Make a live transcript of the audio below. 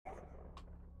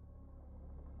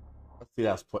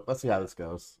Let's see how this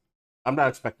goes. I'm not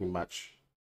expecting much.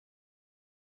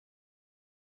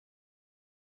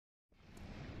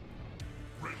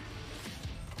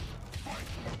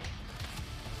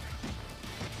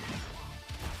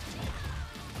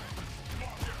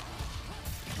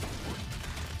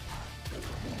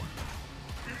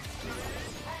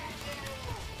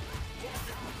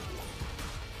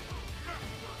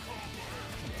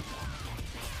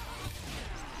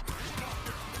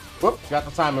 Whoops, got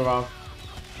the timing wrong.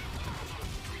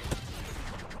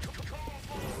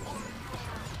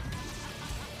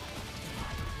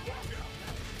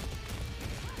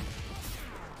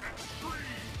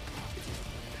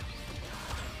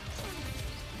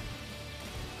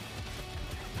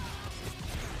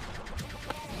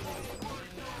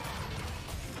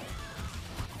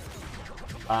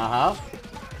 Uh-huh.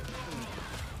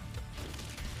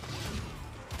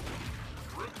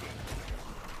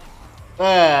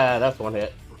 Ah, that's one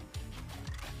hit.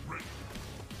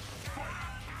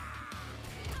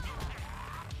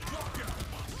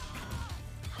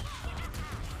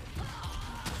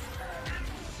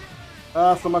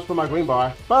 So much for my green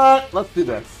bar. But let's do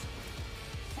this.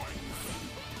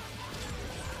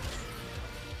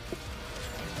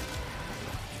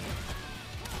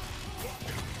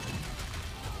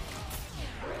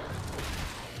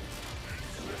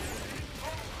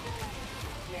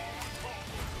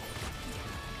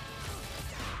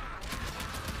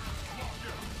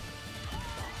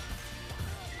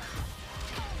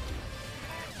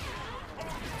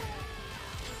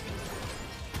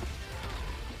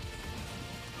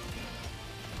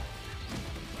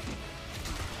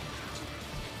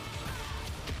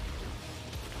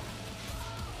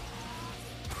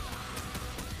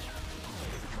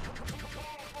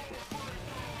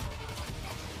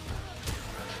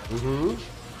 Mm-hmm.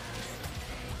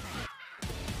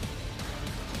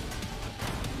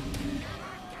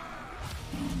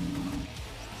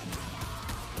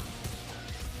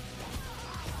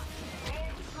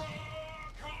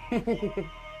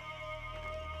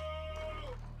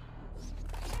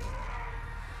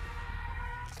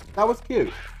 That was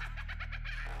cute.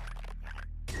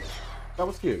 That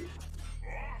was cute.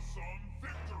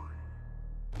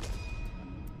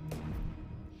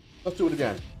 Let's do it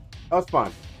again. That was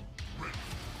fun.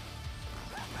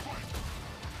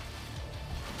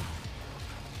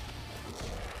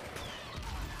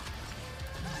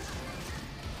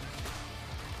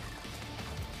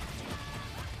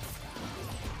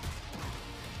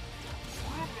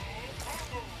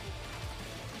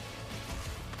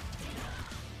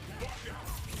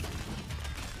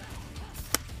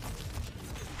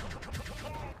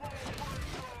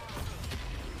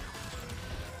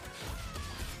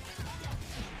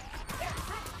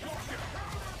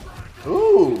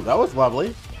 Ooh, that was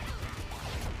lovely.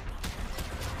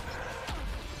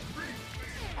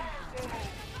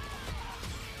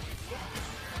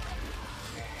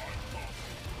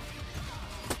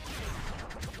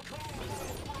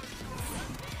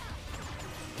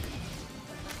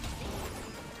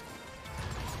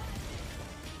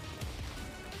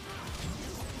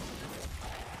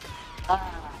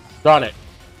 Darn it.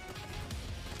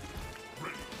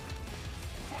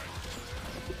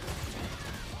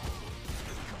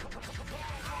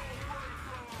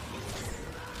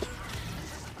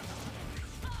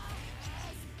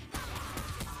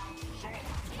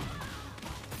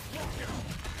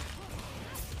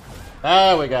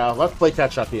 There we go. Let's play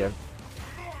catch up here.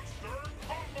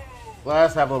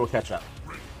 Let's have a little catch up.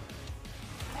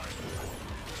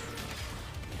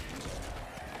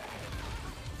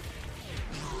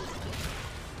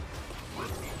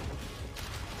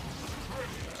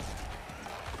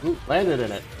 Ooh, landed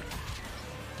in it.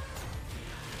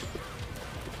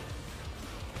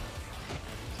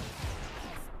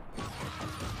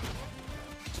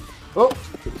 Oh.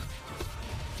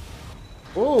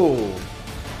 Ooh.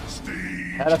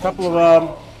 Had a couple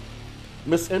of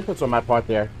missed inputs on my part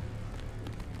there.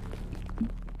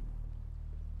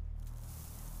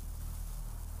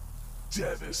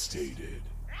 Devastated.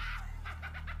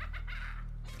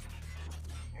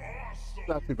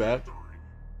 Not too bad.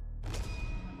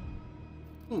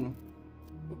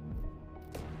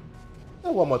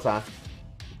 One more time.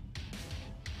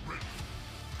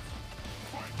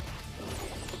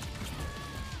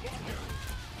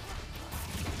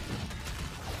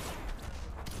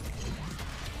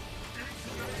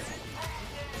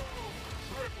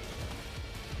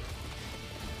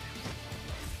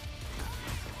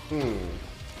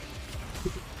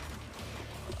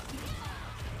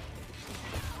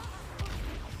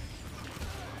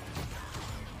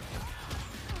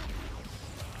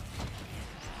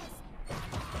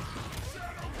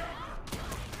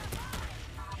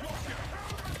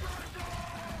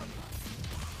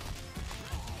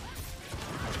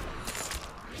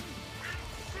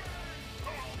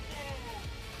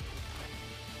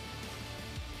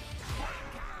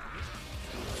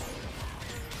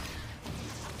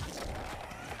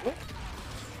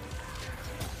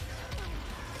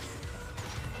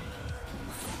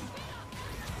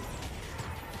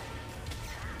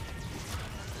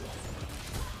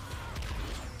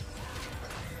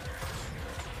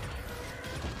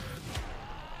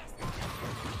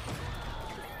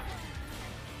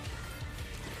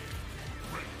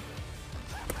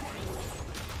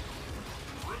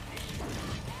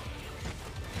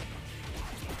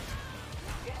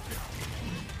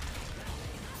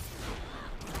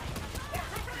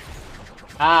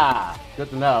 Ah, good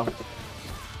to know.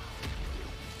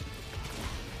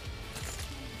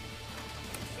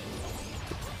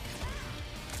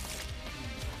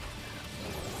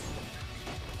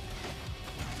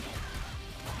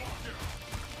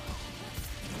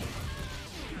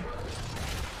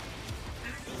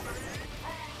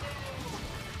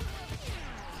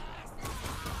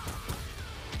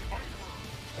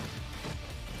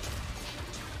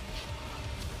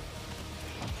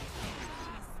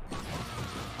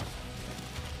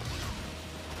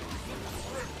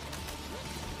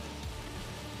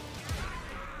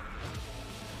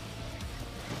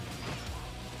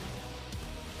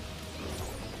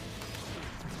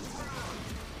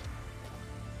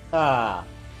 Ah,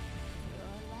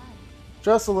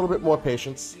 just a little bit more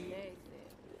patience.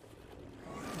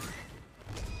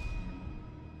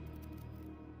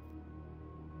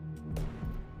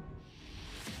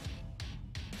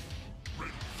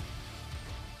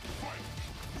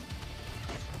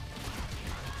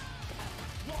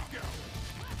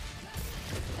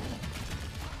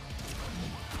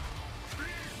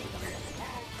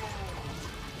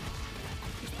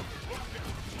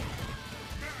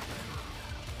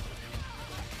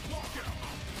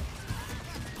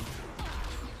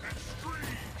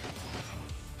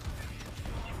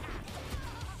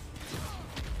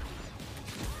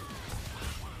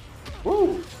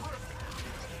 Woo! If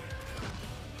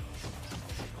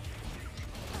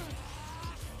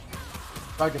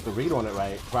I get the read on it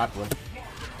right, properly.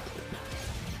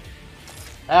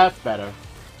 That's better.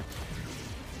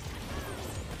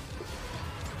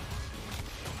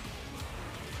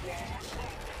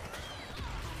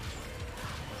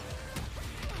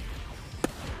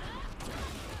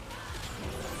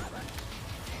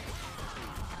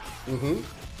 Mm-hmm.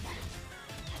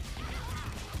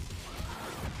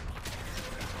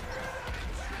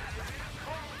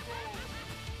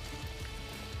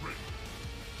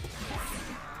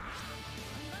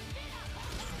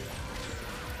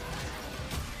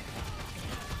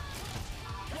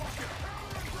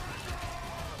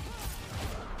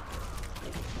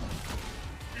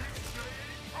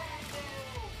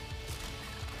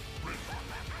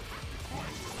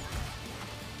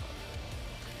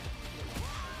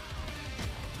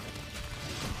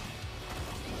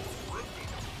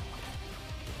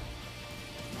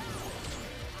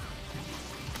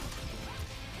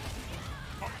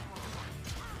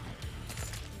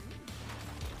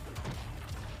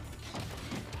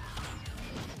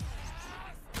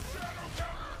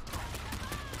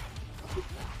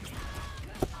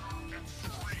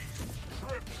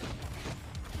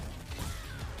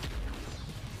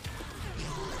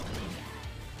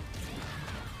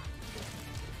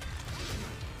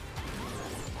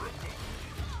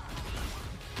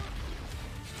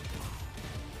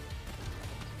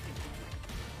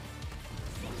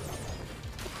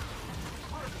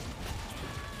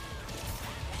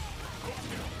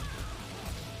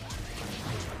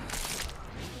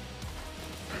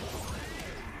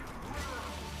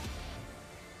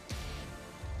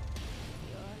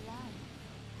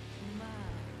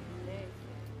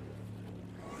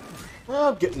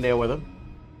 I'm getting there with her.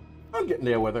 I'm getting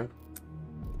there with her.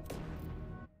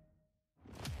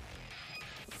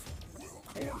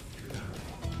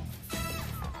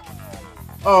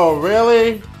 Oh,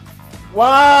 really?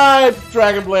 Why,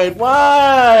 Dragon Blade?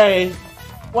 Why?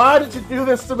 Why did you do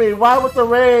this to me? Why with the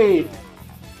raid?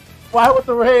 Why with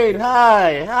the raid?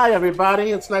 Hi. Hi,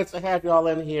 everybody. It's nice to have you all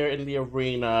in here in the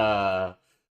arena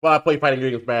while I play fighting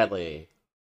games badly.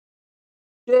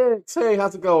 Gigs, hey,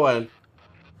 how's it going?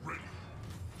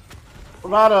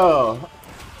 Bravado.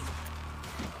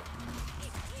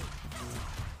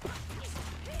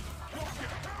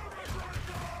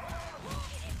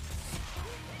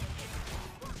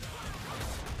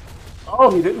 Oh,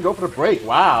 he didn't go for the break.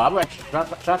 Wow, I'm actually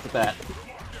shocked at that.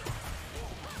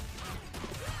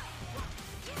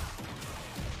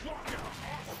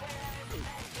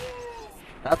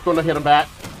 That's going to hit him back.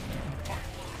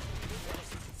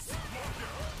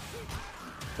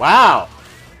 Wow.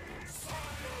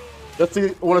 Let's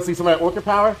see. Want to see some of that orchid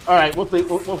power? All right, we'll see.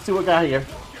 We'll see what we got here.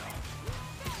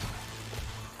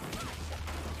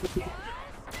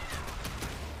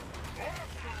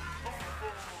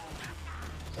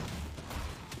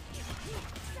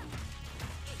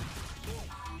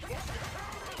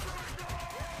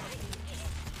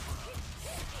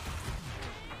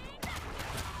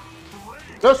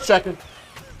 Just checking.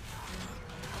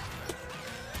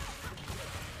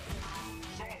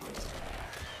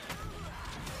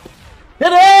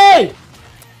 Hit it!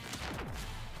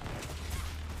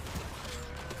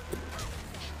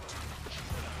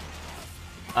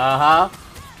 Uh-huh.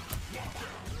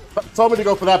 told me to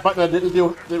go for that button. I didn't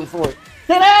for it.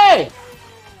 Kitty!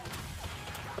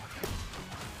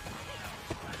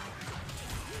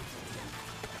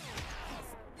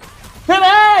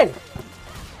 Kitty!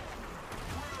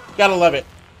 Gotta love it.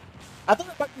 I think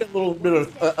it might be a little bit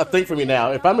of a thing for me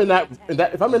now. If I'm in that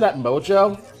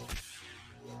mojo,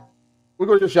 we're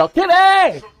gonna just yell, Kitty!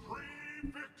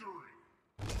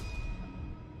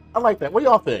 I like that. What do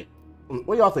y'all think?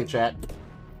 What do y'all think, chat?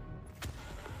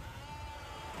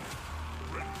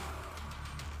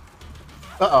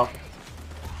 Uh-oh.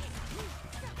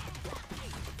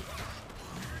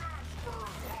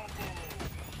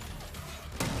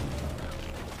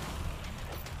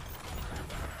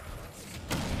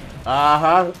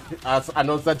 Uh-huh. I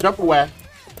noticed that jump away.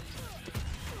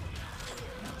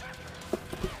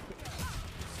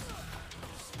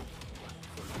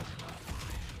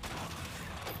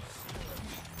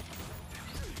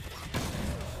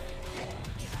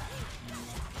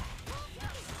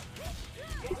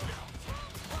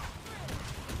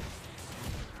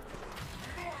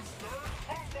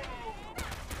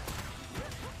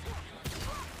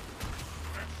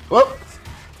 Whoop!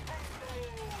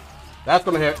 That's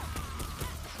gonna hit.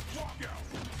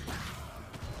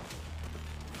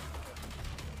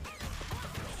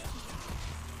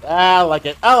 I like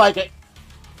it. I like it.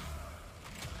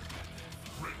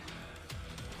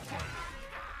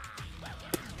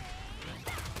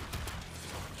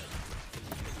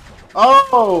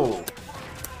 Oh!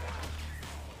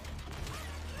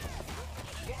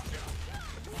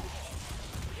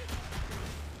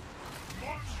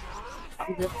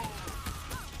 Hit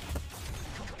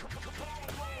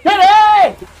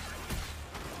it!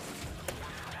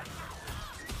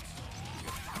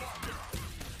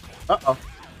 Uh-oh.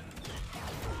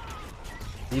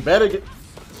 You better get...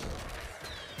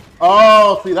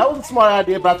 Oh, see, that was a smart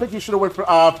idea, but I think you should have went for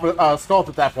Skulls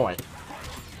at that point.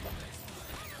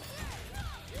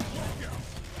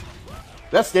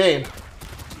 That's game.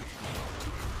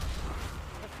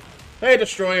 Hey,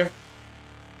 Destroyer.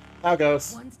 How it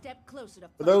goes? One step closer to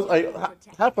for those,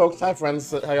 hi folks, hi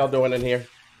friends, how y'all doing in here?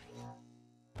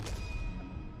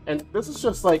 And this is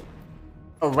just like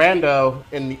a rando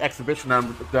in the exhibition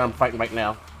that I'm fighting right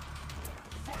now.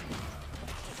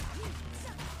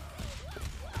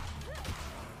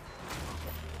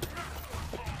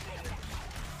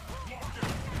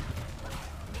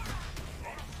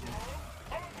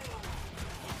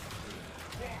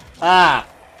 Ah,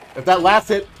 if that last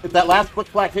flick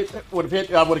flack hit would have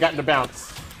hit, I would have gotten the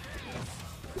bounce.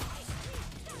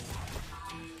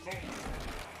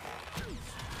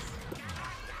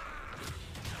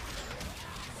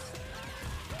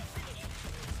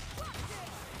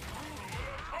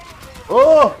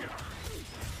 Oh!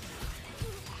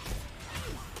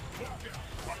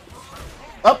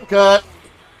 Uppercut.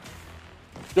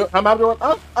 How am I doing?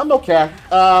 I'm okay.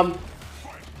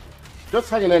 Just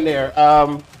hanging in there.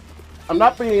 I'm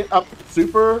not being up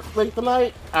super late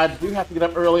tonight. I do have to get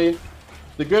up early.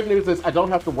 The good news is I don't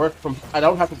have to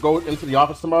go into the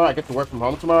office tomorrow. I get to work from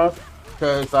home tomorrow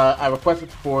because I requested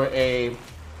for a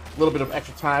little bit of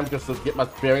extra time just to get my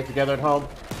bearings together at home.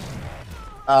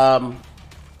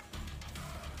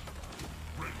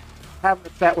 Having a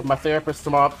chat with my therapist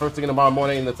tomorrow, first thing tomorrow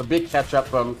morning, and it's a big catch up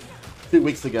from 2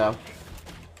 weeks ago.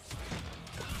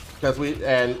 Because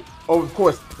of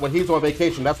course, when he's on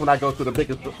vacation, that's when I go through the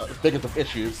biggest of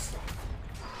issues.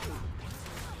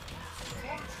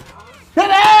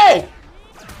 Today!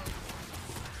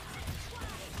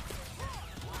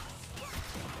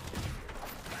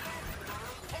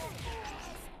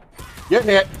 Get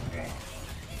hit.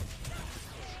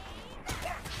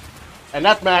 And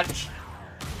that's match.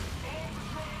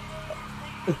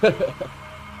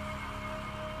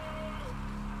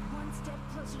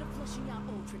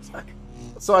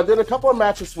 So I did a couple of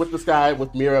matches with this guy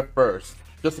with Mira first,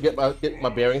 just to get my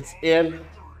bearings in,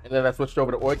 and then I switched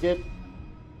over to Orchid.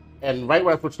 And right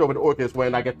when I switched over to Orchid is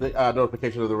when I get the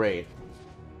notification of the raid.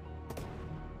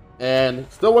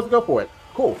 And still want to go for it.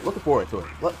 Cool, looking forward to it.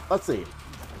 Let's see.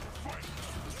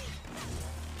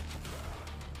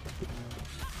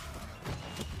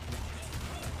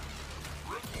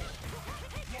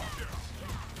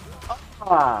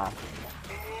 Ah.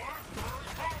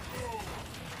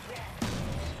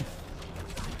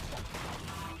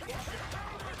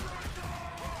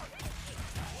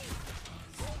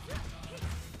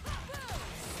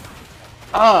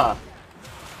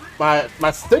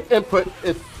 My stick input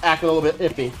is acting a little bit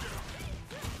iffy.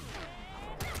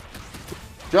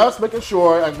 Just making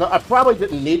sure. I probably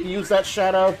didn't need to use that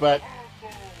shadow, but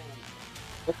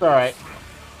it's all right.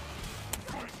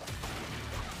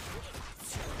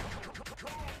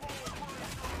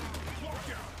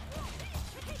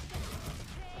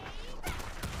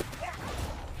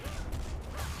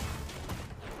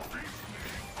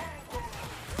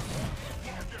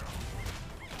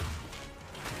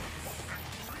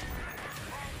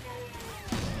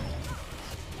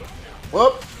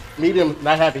 Whoop! Medium,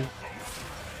 not heavy.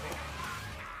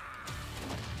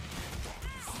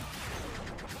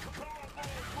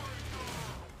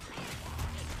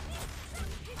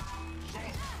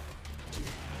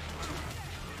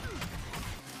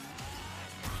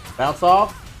 Bounce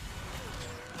off.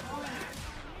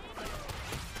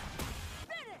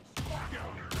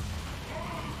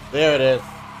 There it is.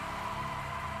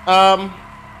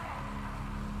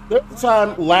 There was a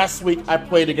time last week I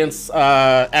played against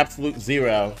Absolute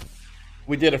Zero.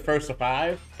 We did a first to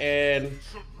 5, and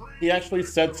he actually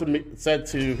said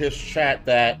to his chat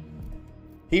that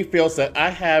he feels that I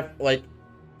have like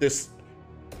this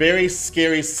very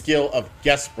scary skill of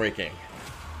guest breaking.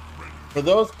 For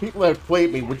those people that have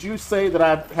played me, would you say that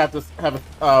I have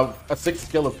a 6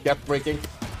 skill of guest breaking,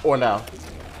 or no?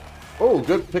 Oh,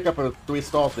 good pickup of 3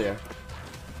 stalls there.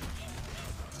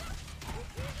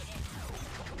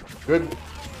 Good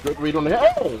read on the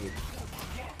hey!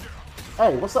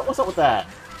 Hey, what's up with that?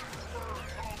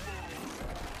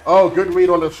 Oh, good read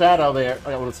on the shadow there,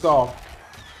 on the stall.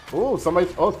 Oh,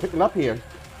 somebody's it's picking up here.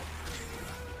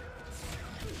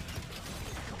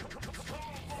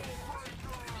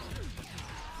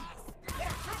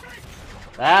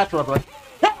 That's what I'm like.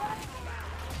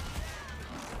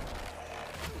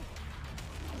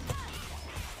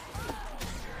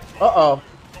 Uh-oh.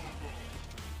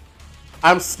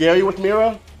 I'm scary with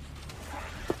Mira.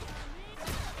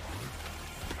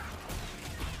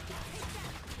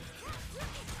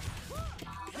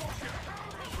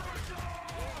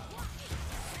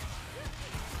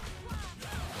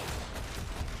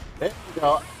 There you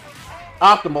go.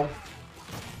 Optimal.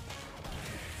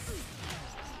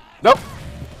 Nope.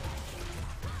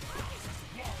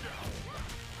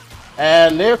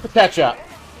 And there's the catch-up.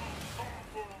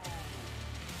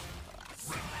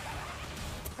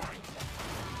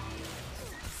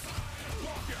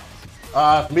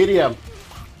 Medium.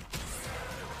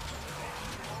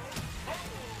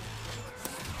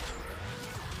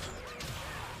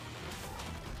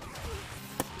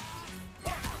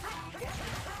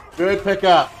 Good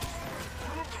pickup.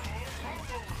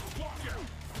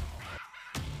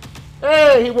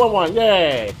 Hey, he won one.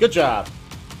 Yay. Good job.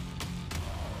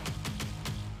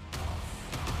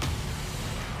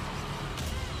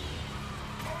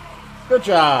 Good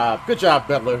job. Good job,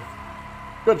 Meddler.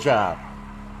 Good job.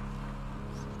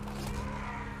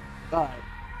 All right.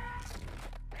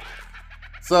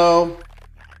 So,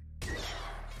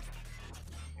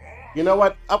 you know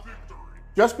what?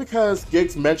 Just because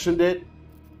Giggs mentioned it,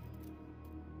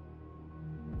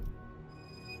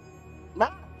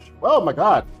 Mash. Oh my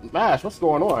God, Mash, what's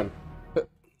going on?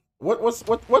 What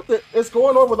is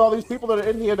going on with all these people that are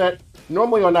in here that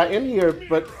normally are not in here,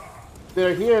 but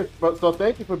they're here? But so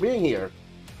thank you for being here.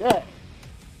 Yeah.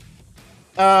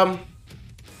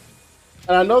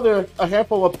 And I know there are a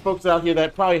handful of folks out here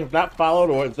that probably have not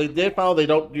followed, or if they did follow, they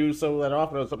don't do so that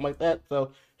often or something like that.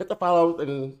 So hit the follow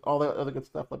and all that other good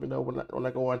stuff. Let me know when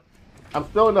I go on. I'm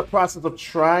still in the process of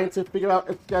trying to figure out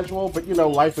a schedule, but you know,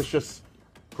 life is just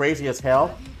crazy as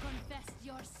hell.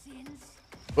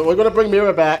 But we're going to bring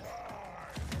Mira back.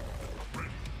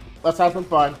 Let's have some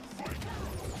fun.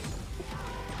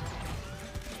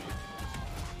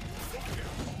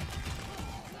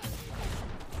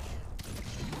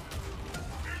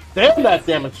 Damn that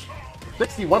damage!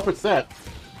 61%.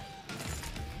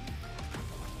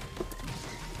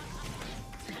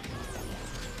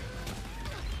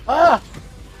 Ah!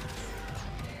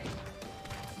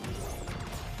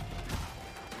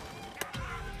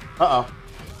 Uh-oh.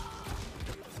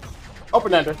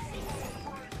 Open ender.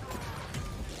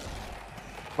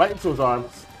 Right into his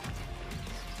arms.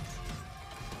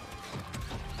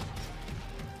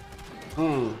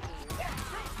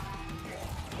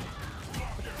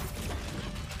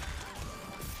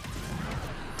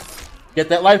 Get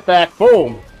that life back.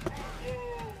 Boom.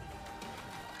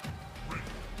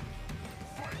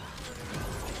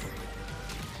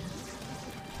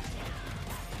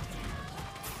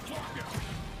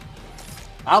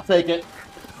 I'll take it.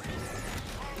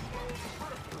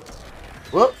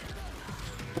 Whoop.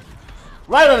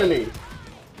 Right underneath.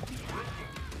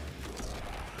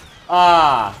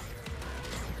 Ah.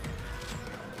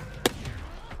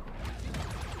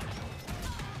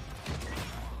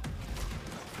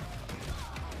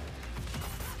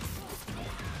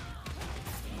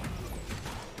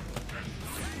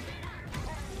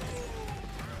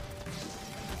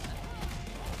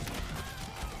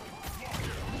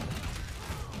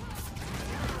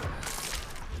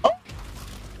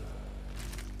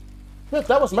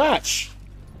 That was match.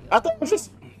 I thought it was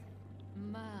just.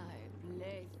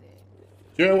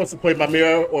 Jared wants to play by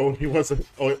Mira, or he wants to,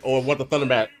 or want the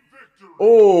Thundermat,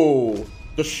 Oh,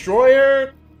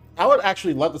 Destroyer. I would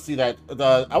actually love to see that.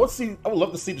 I would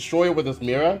love to see Destroyer with his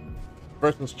Mira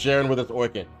versus Jaren with his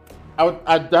Orchid.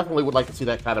 I definitely would like to see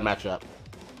that kind of matchup.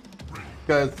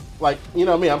 Because, like, you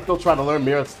know me, I'm still trying to learn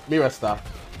Mira stuff.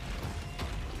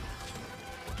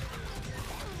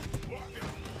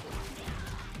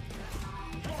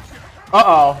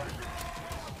 Uh-oh.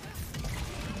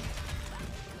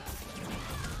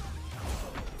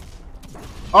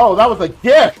 Oh, that was a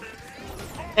gift.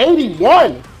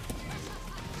 81.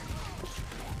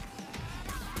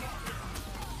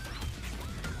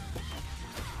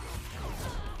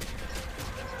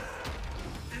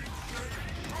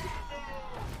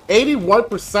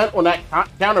 %81 on that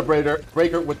counter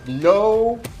breaker with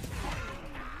no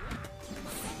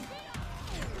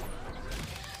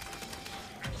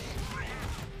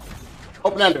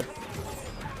open ender.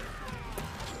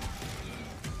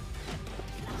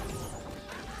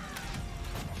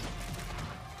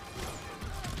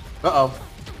 Uh-oh.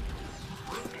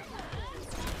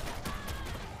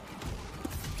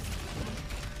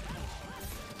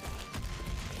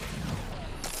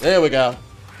 There we go.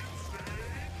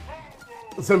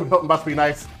 Cinnamon Button must be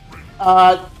nice.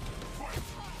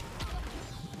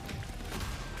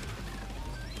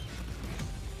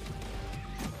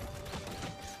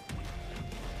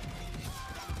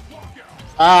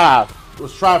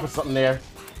 Was trying for something there.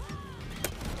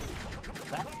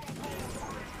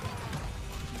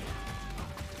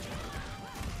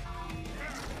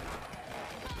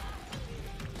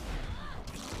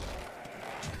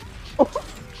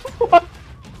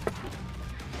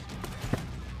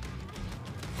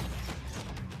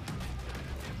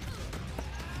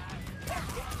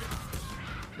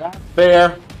 That's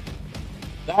fair.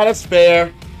 That is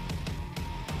fair.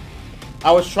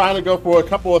 I was trying to go for a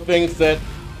couple of things that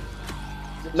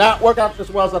did not work out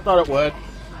as well as I thought it would.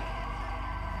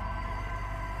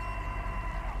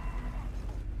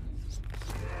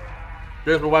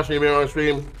 Thanks for watching me on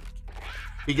stream.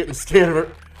 He getting scared of it.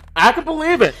 I can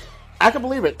believe it. I can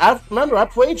believe it. I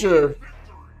played your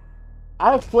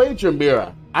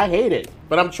Mira. I hate it,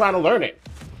 but I'm trying to learn it.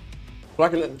 So I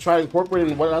can try to incorporate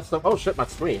it in what that stuff. Oh shit, my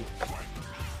screen.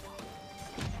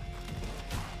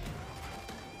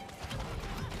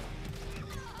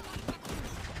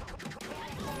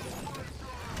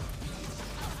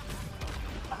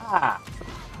 Ah.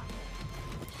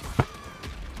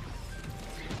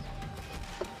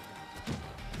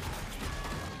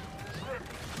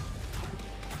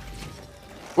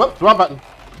 Whoops, wrong button.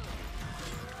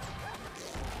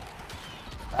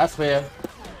 That's fair.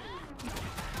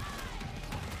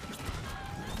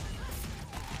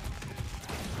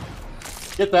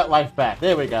 Get that life back.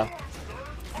 There we go.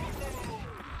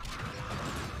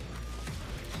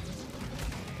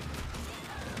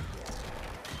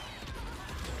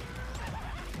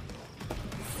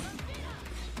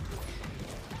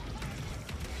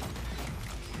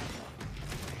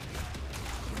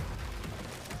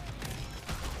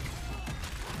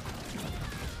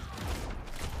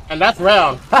 And that's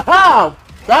round. Ha ha!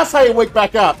 That's how you wake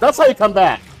back up. That's how you come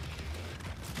back.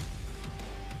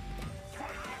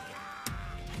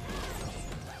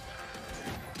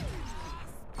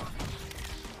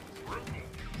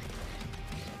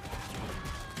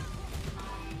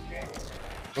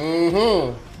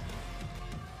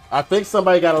 I think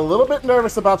somebody got a little bit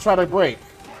nervous about trying to break.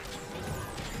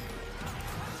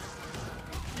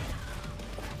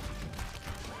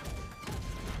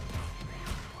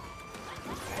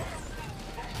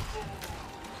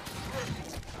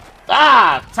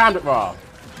 Ah! Timed it wrong.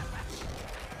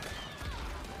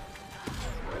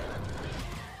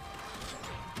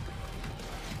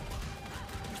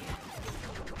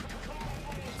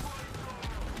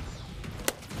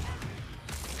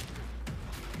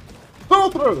 Pull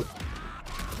through.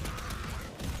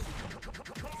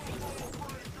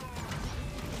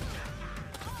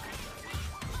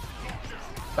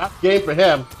 That's game for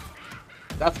him.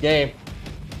 That's game.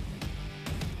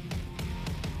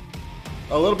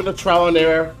 A little bit of trial and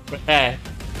error, but hey.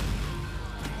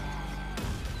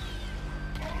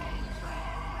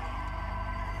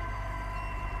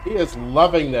 He is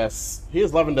loving this. He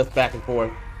is loving this back and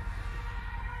forth.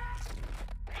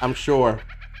 I'm sure.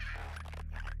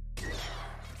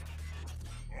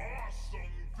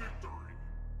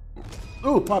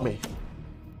 Ooh, pardon me.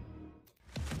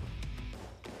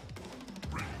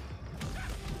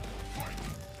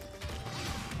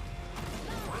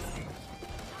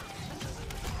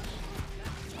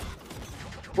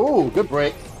 Ooh, good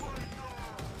break.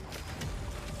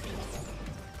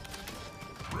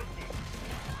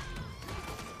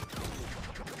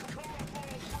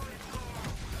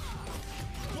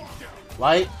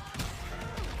 Light.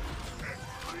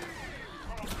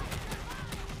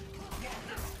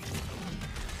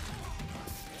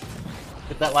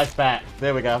 that life back.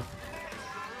 There we go.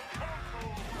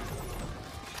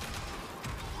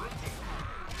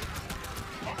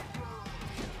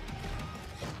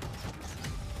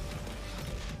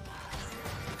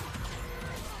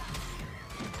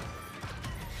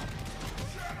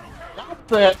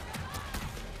 That's it.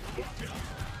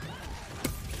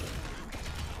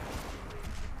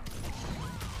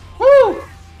 Woo!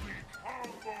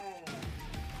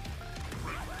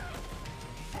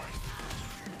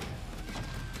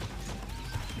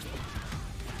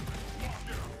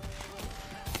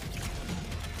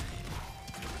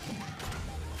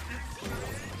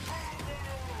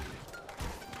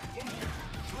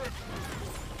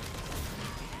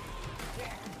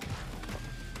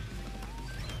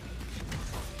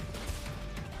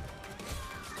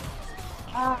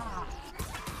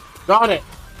 Darn it!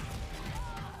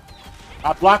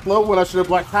 I blocked low when I should have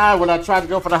blocked high. When I tried to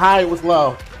go for the high, it was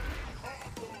low.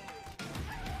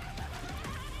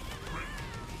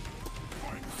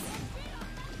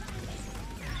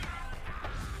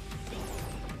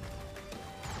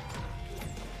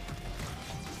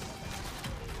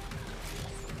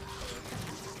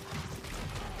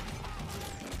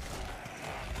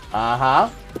 Uh-huh.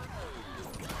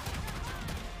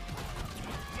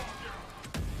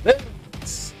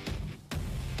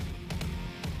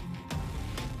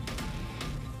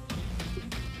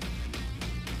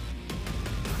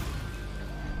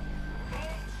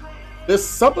 There's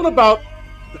something about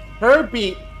her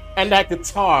beat and that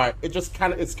guitar. It's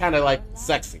kind of like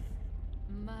sexy.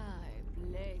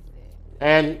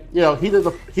 And you know, he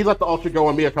let the ultra go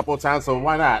on me a couple of times, so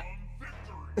why not?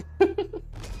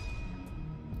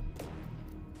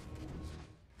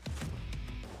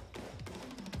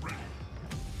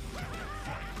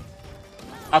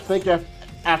 I think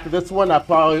after this one,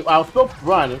 I'll still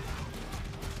run.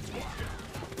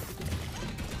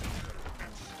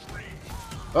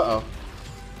 Uh-oh.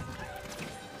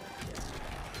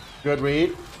 Good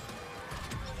read.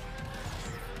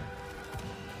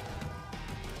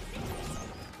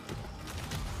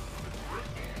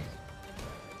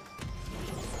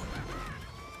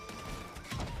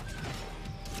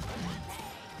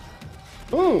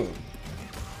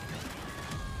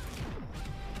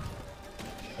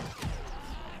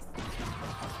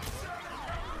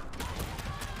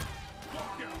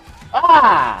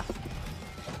 Ah!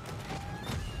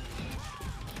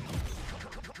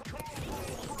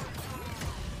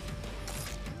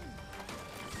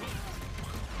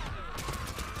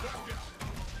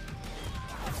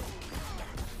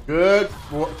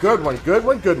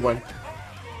 Good one.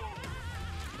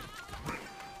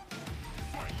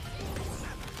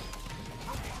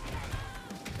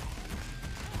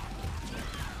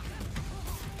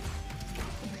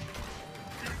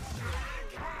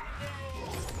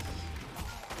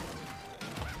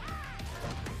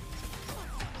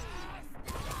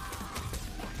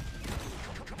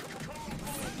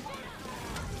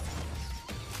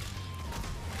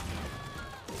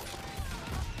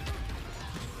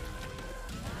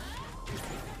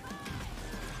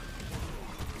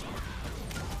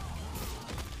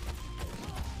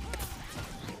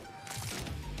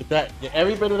 Get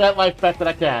every bit of that life back that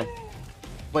I can.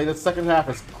 Play the second half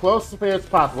as close to fair as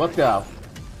possible. Let's go.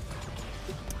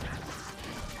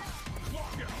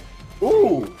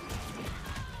 Ooh.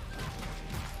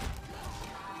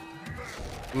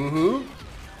 Mm-hmm.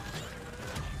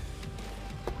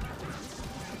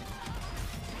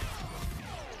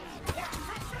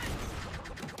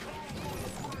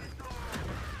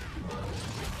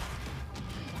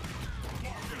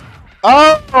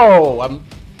 Oh!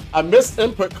 A missed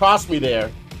input cost me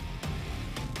there.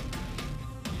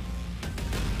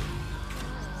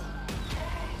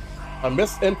 A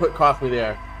missed input cost me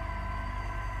there.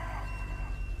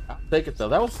 I'll take it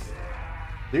though.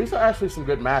 These are actually some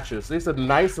good matches. These are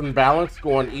nice and balanced,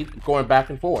 going back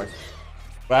and forth.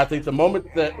 But I think the moment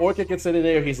that Orchid gets in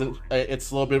there, it's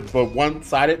a little bit of a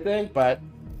one-sided thing. But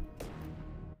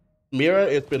Mira,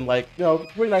 it's been like, you know,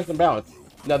 really nice and balanced.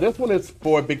 Now this one is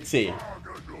for Big T.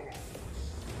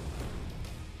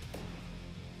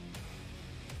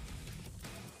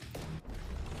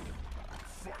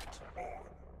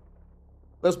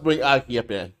 Let's bring Aki up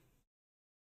in.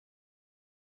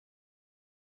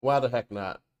 Why the heck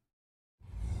not?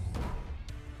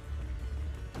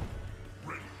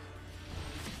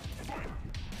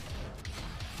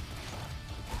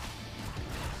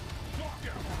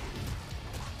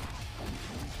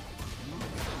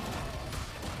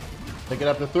 Take it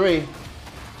up to 3.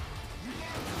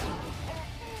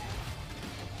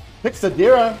 Pick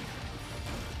Sadira.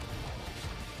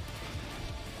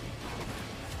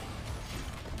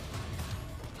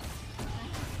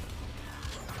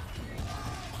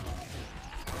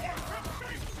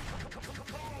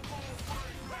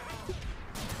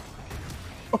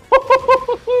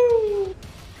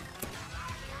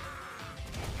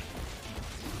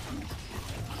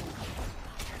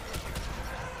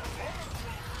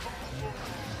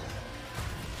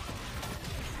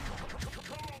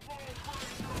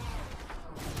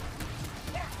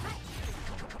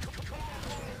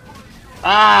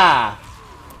 Ah!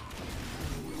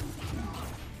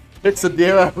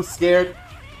 Pixadera, I'm scared.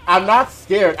 I'm not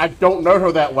scared. I don't know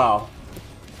her that well.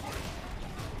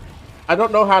 I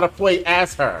don't know how to play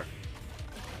as her.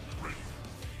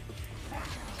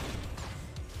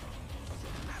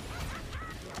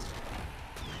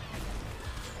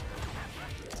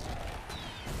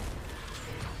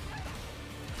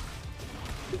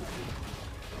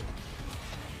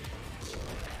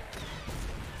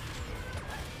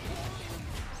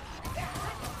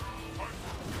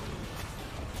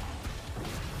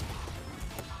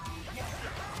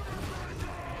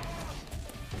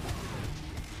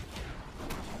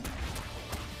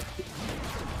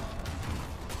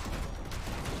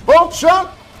 Boom, chunk!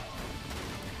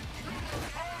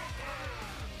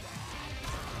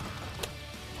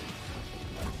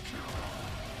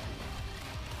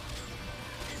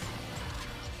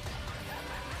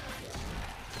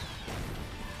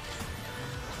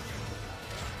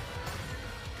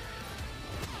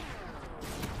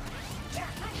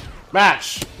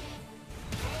 Match!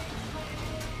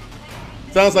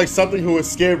 Sounds like something who is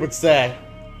scared would say.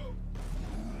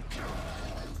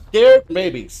 Scared?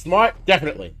 Maybe. Smart?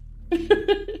 Definitely.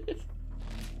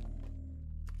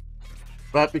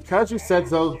 But because you said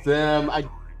so, then I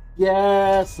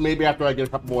guess maybe after I get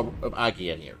a couple more of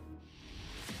Agi in here.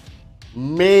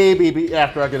 Maybe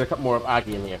after I get a couple more of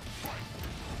Agi in here.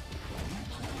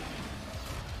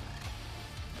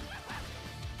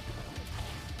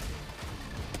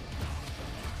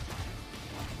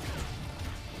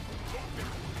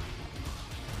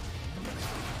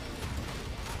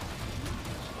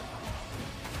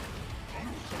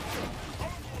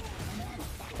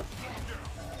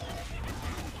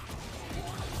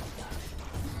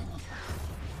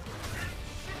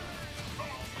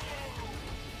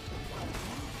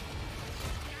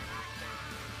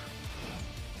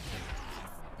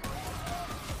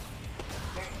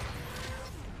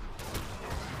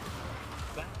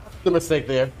 The mistake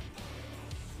there.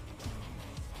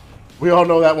 We all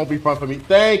know that won't be fun for me.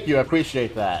 Thank you, I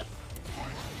appreciate that.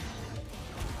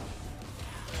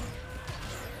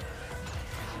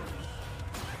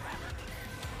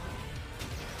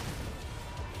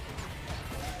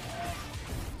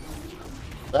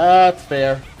 That's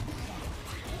fair.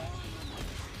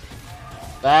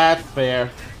 That's fair.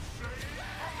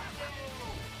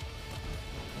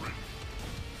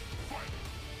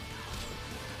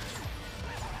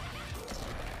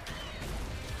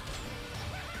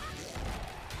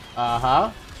 Uh-huh.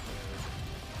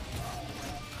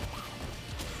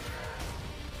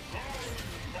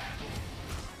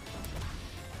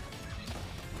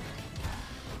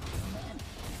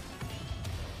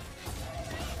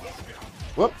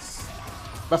 Whoops.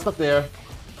 Messed up there.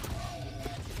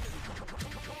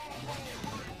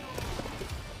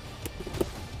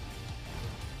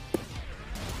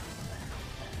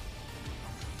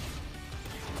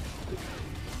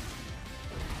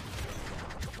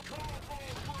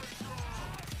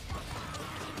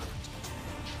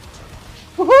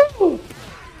 Woohoo!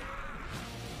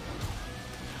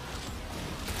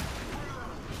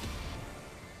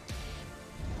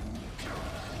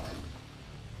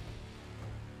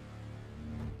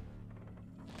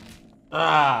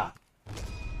 Ah.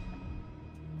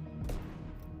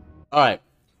 All right.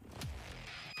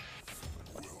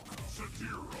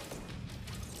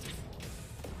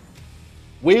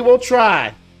 We will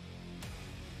try.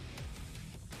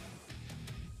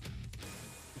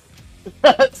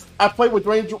 I played with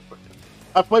Range.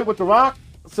 I played with The Rock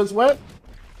since when?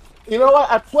 You know what?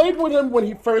 I played with him when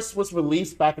he first was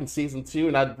released back in season 2,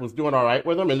 and I was doing all right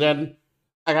with him. And then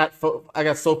I got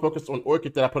so focused on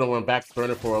Orchid that I put him on back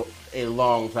burner for a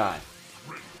long time.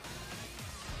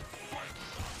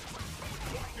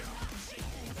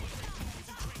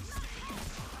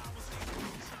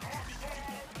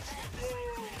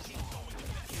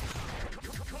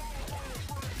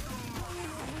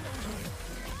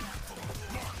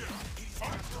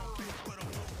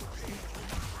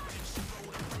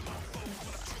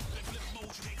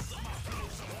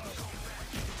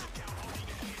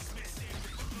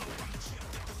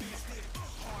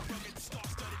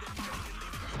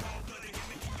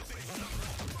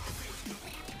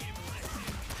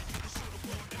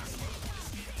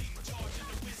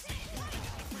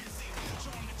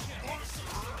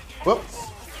 Whoops.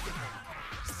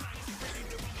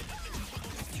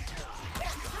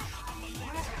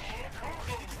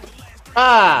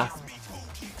 Ah.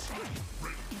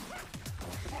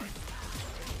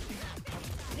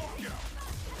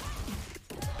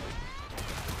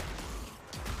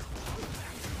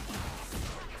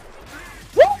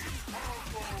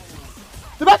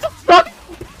 Did I just stop?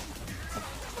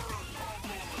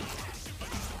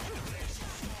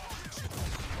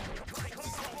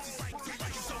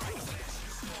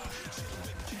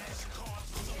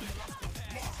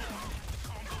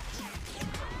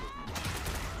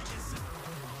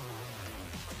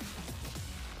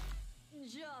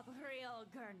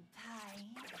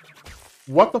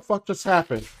 What the fuck just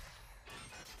happened?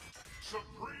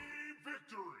 Supreme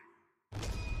victory.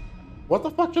 What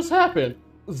the fuck just happened?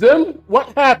 Zim,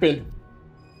 what happened?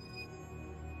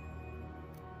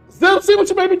 Zim, see what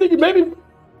you made me think? You made me...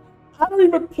 I don't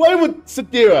even play with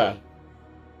Sadira.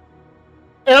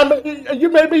 And you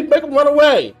made me make him run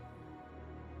away.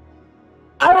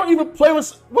 I don't even play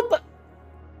with... What the...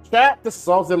 Chat, this is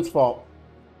all Zim's fault.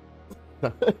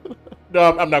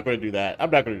 No, I'm not going to do that. I'm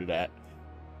not going to do that.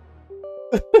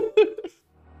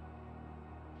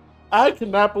 I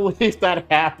cannot believe that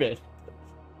happened.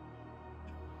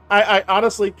 I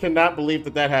honestly cannot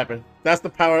believe that happened. That's the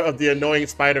power of the annoying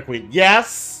Spider Queen.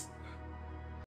 Yes!